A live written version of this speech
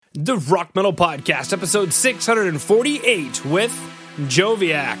The Rock Metal Podcast, episode 648 with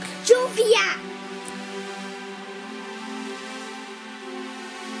Joviac. Joviac!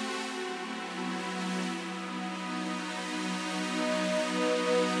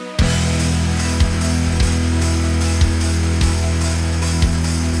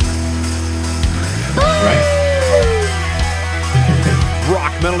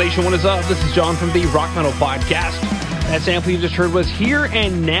 Rock Metal Nation, what is up? This is John from the Rock Metal Podcast. That sample you just heard was Here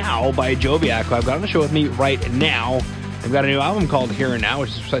and Now by Joviac, who I've got on the show with me right now. I've got a new album called Here and Now, which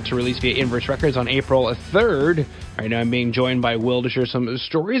is set to release via Inverse Records on April 3rd. Right now I'm being joined by Will to share some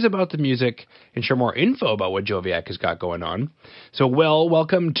stories about the music and share more info about what Joviac has got going on. So, Will,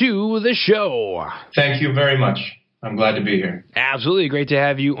 welcome to the show. Thank you very much. I'm glad to be here. Absolutely great to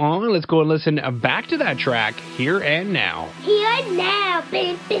have you on. Let's go and listen back to that track, Here and Now. Here and now.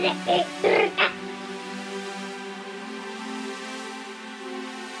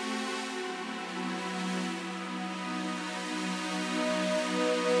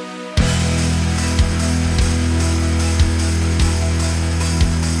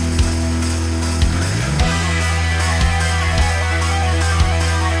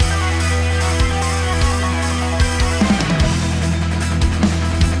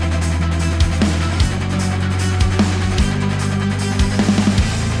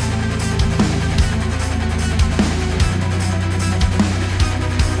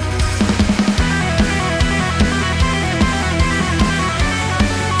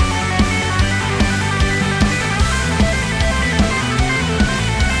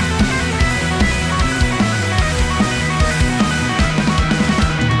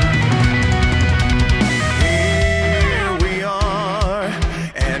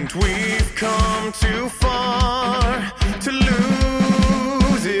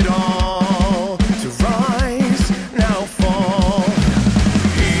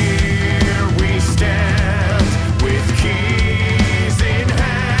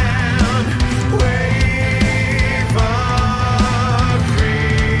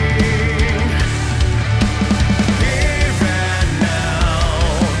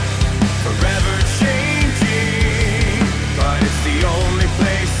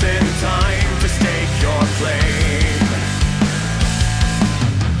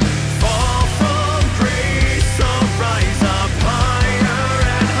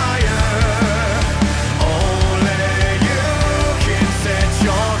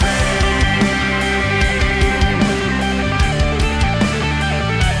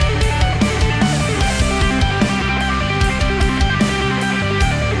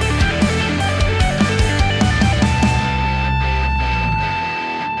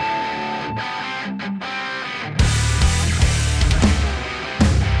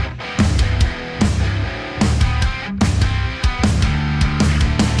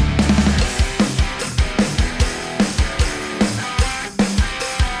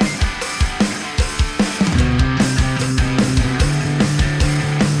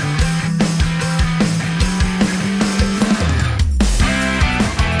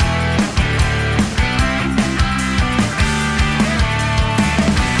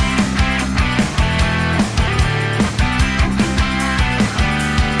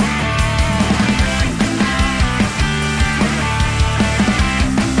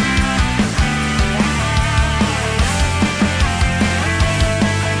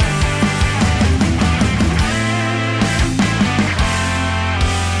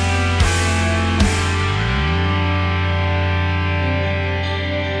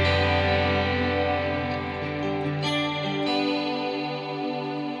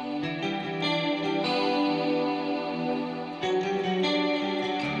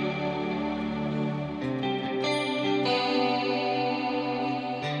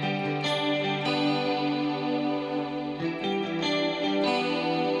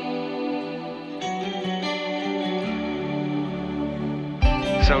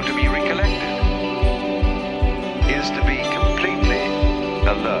 So to be recollected is to be completely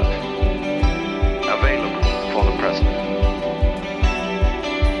alert, available for the present.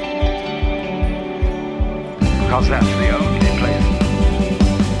 Because that's the only place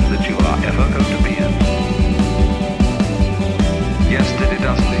that you are ever going to be in. Yesterday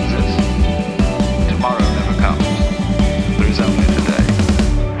doesn't exist. Tomorrow never comes. There is only today.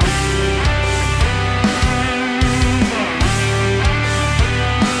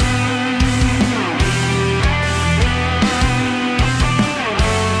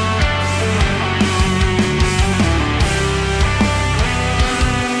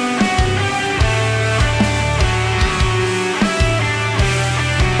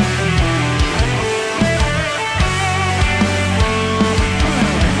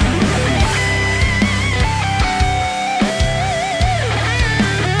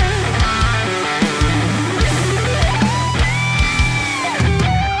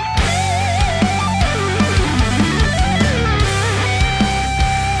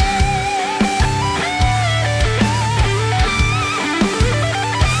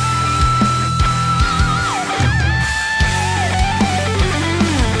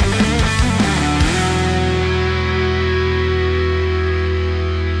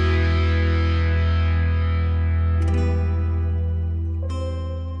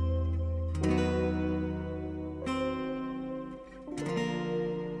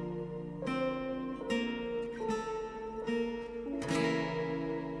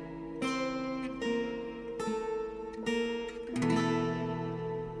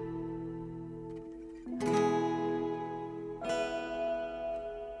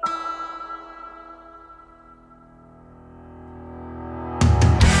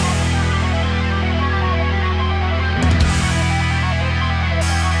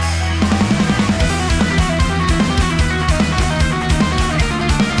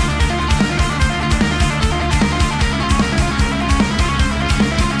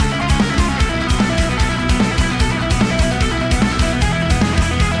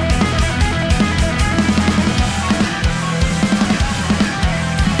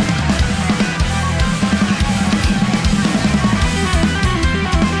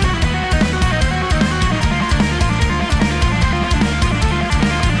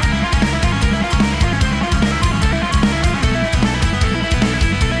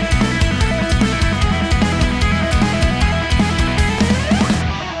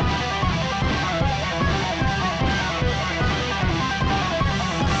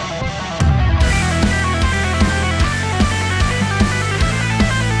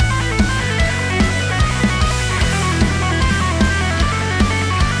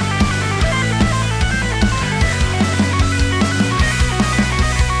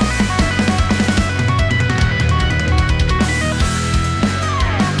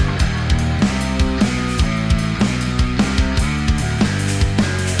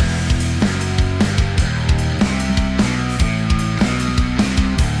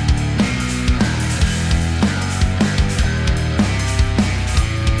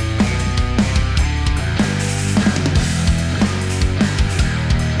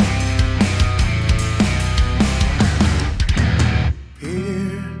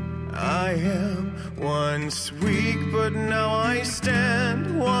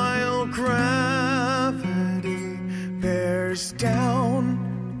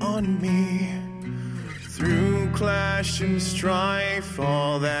 on me. Through clash and strife,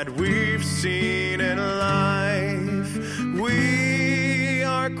 all that we've seen in life, we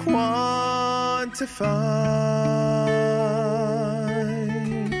are quantified.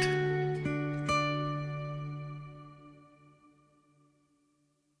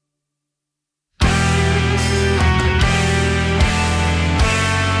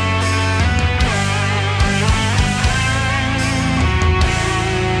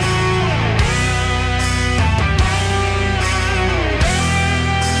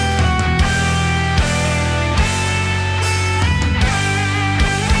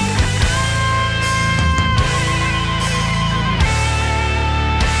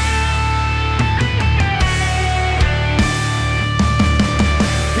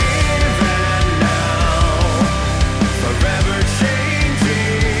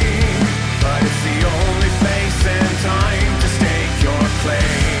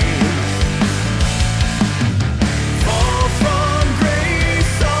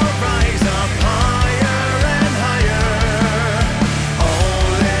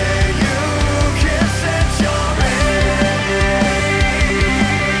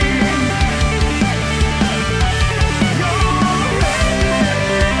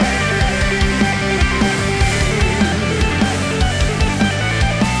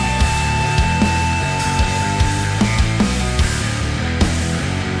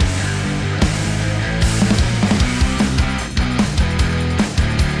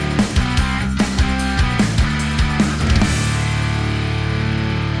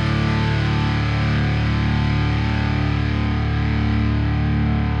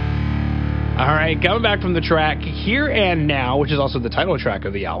 Coming back from the track Here and Now, which is also the title track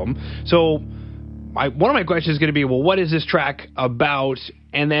of the album. So one of my questions is going to be, well, what is this track about?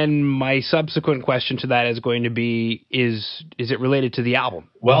 And then my subsequent question to that is going to be, is it related to the album?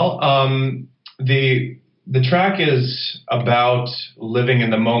 Well, the track is about living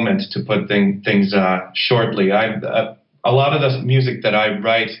in the moment, to put things shortly. A lot of the music that I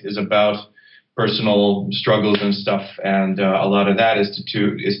write is about personal struggles and stuff, and a lot of that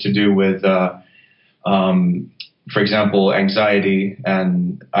is to do with for example, anxiety.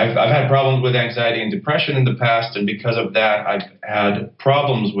 And I've had problems with anxiety and depression in the past, and because of that, I've had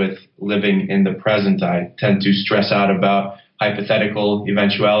problems with living in the present. I tend to stress out about hypothetical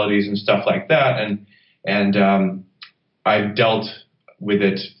eventualities and stuff like that, and I've dealt with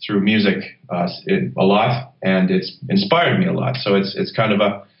it through music a lot, and it's inspired me a lot. So it's kind of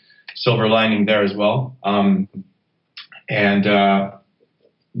a silver lining there as well. And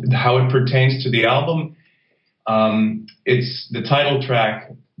how it pertains to the album, it's the title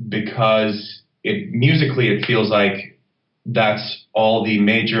track because musically it feels like that's all the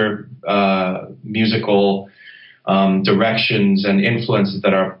major musical directions and influences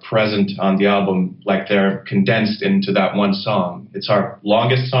that are present on the album, like they're condensed into that one song. It's our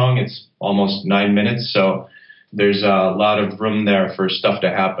longest song. It's almost 9 minutes, so there's a lot of room there for stuff to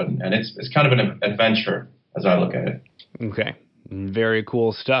happen, and it's kind of an adventure as I look at it. Okay. Very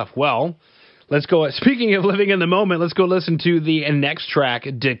cool stuff. Well, let's go. Speaking of living in the moment, let's go listen to the next track,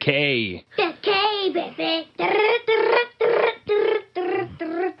 Decay. Decay, baby.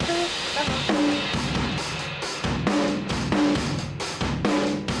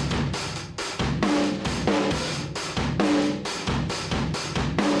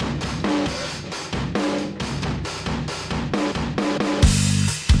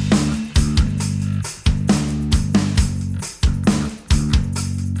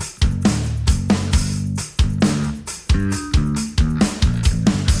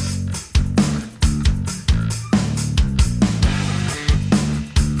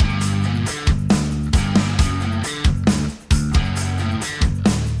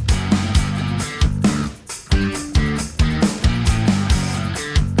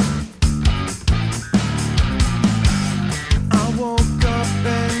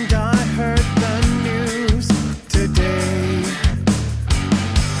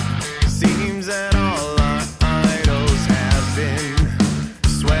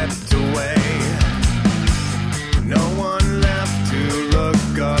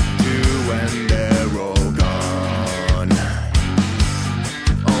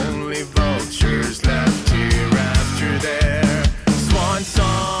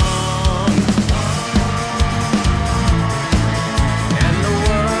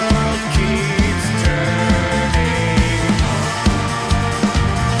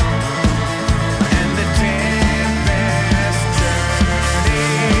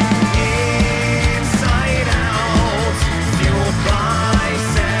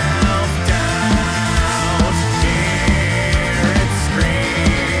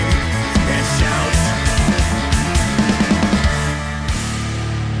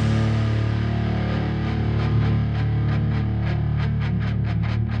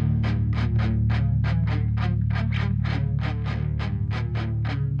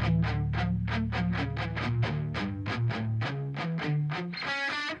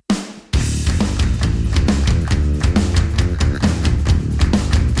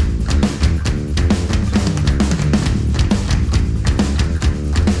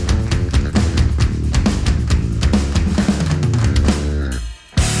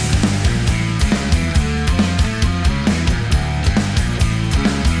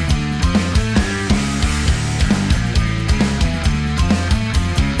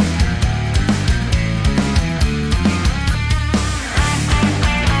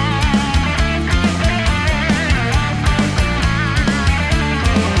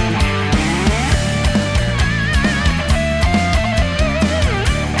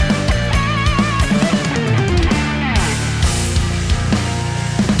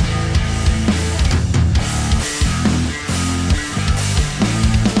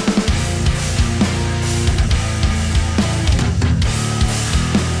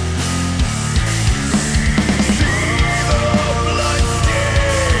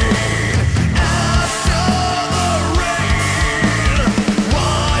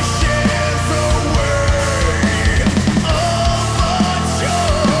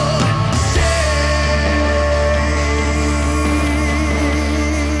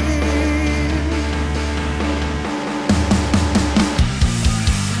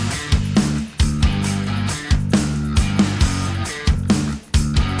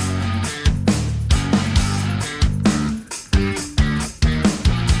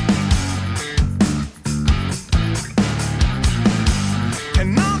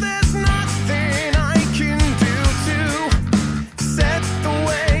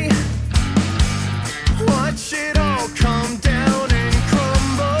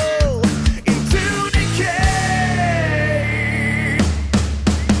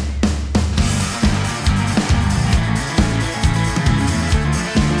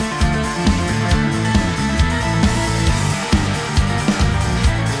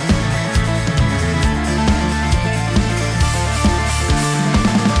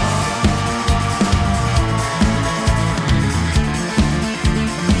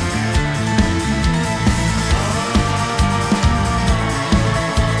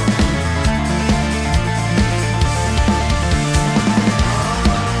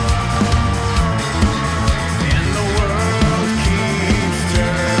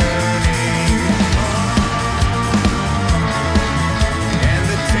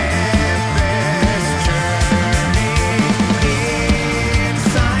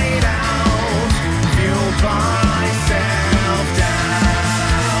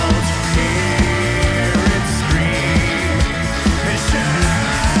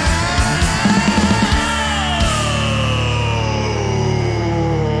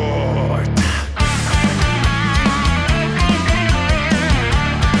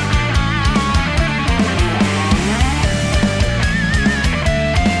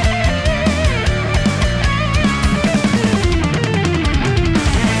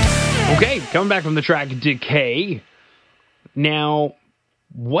 coming back from the track Decay. Now,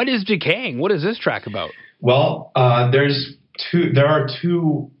 what is decaying? What is this track about? Well, there are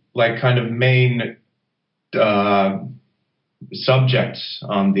two like kind of main subjects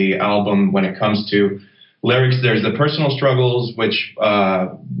on the album when it comes to lyrics. There's the personal struggles, which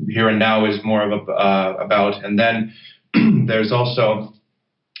Here and Now is more of about, and then there's also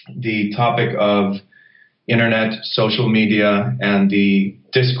the topic of internet, social media, and the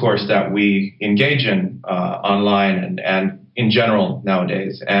discourse that we engage in online and in general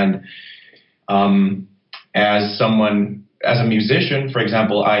nowadays. And as a musician, for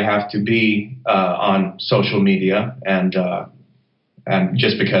example, I have to be on social media, and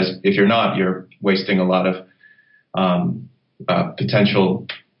just because if you're not, you're wasting a lot of potential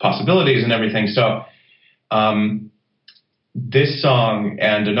possibilities and everything. So this song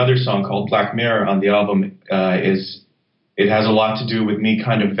and another song called Black Mirror on the album it has a lot to do with me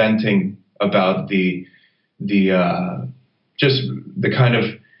kind of venting about the just the kind of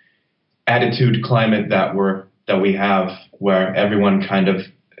attitude climate that we have, where everyone kind of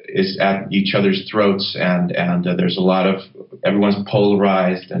is at each other's throats, and there's a lot of everyone's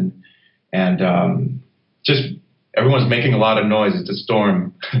polarized and just everyone's making a lot of noise. It's a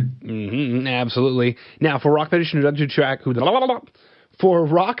storm. Mm-hmm, absolutely. Now, for Rock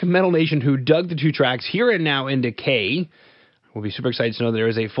Metal Nation who dug the two tracks, Here and Now and Decay, we'll be super excited to know there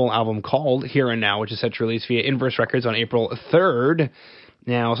is a full album called Here and Now, which is set to release via Inverse Records on April 3rd.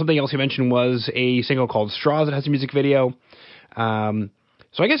 Now, something else you mentioned was a single called Straws that has a music video.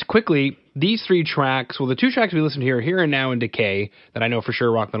 So I guess quickly, these three tracks, well, the two tracks we listened to Here and Now and Decay, that I know for sure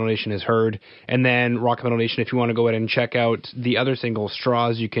Rock Metal Nation has heard, and then Rock Metal Nation, if you want to go ahead and check out the other single,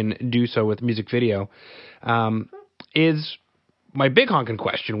 Straws, you can do so with music video, is my big honking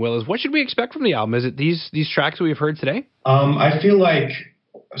question, Will, is what should we expect from the album? Is it these tracks that we've heard today? I feel like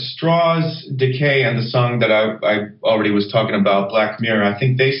Straws, Decay, and the song that I already was talking about, Black Mirror, I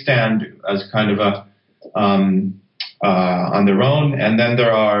think they stand as kind of a on their own, and then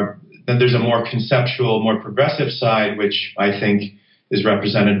there's a more conceptual, more progressive side, which I think is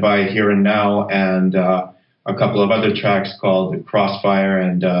represented by Here and Now, and a couple of other tracks called Crossfire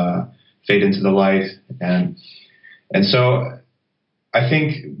and Fade Into the Light, and so I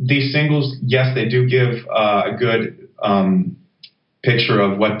think these singles, yes, they do give a good picture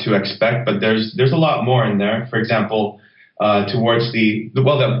of what to expect, but there's a lot more in there. For example, towards the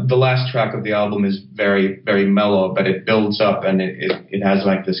last track of the album is very, very mellow, but it builds up, and it has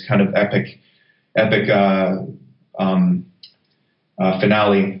like this kind of epic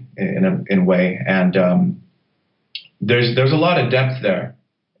finale in a way, and there's a lot of depth there,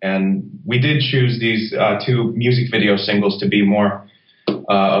 and we did choose these two music video singles to be more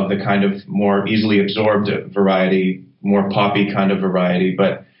of the kind of more easily absorbed variety, more poppy kind of variety,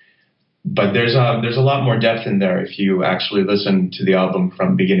 but there's a lot more depth in there if you actually listen to the album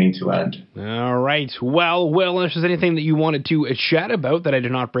from beginning to end. All right. Well, Will, if there's anything that you wanted to chat about that I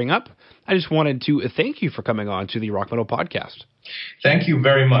did not bring up, I just wanted to thank you for coming on to the Rock Metal Podcast. Thank you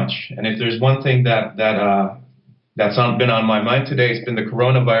very much. And if there's one thing that's been on my mind today, it's been the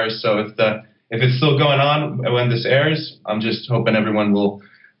coronavirus. So if it's still going on when this airs, I'm just hoping everyone will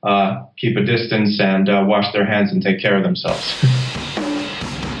keep a distance and wash their hands and take care of themselves.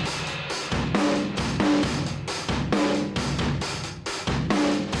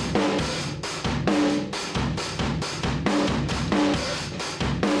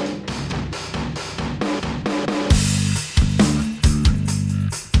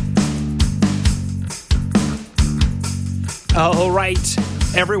 All right,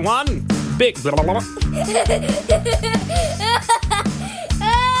 everyone. Big.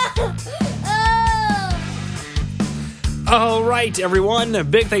 All right,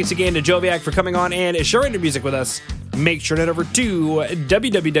 everyone. Big thanks again to Joviac for coming on and sharing your music with us. Make sure to head over to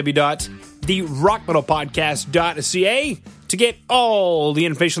www.therockmetalpodcast.ca to get all the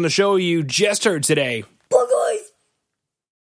information on the show you just heard today.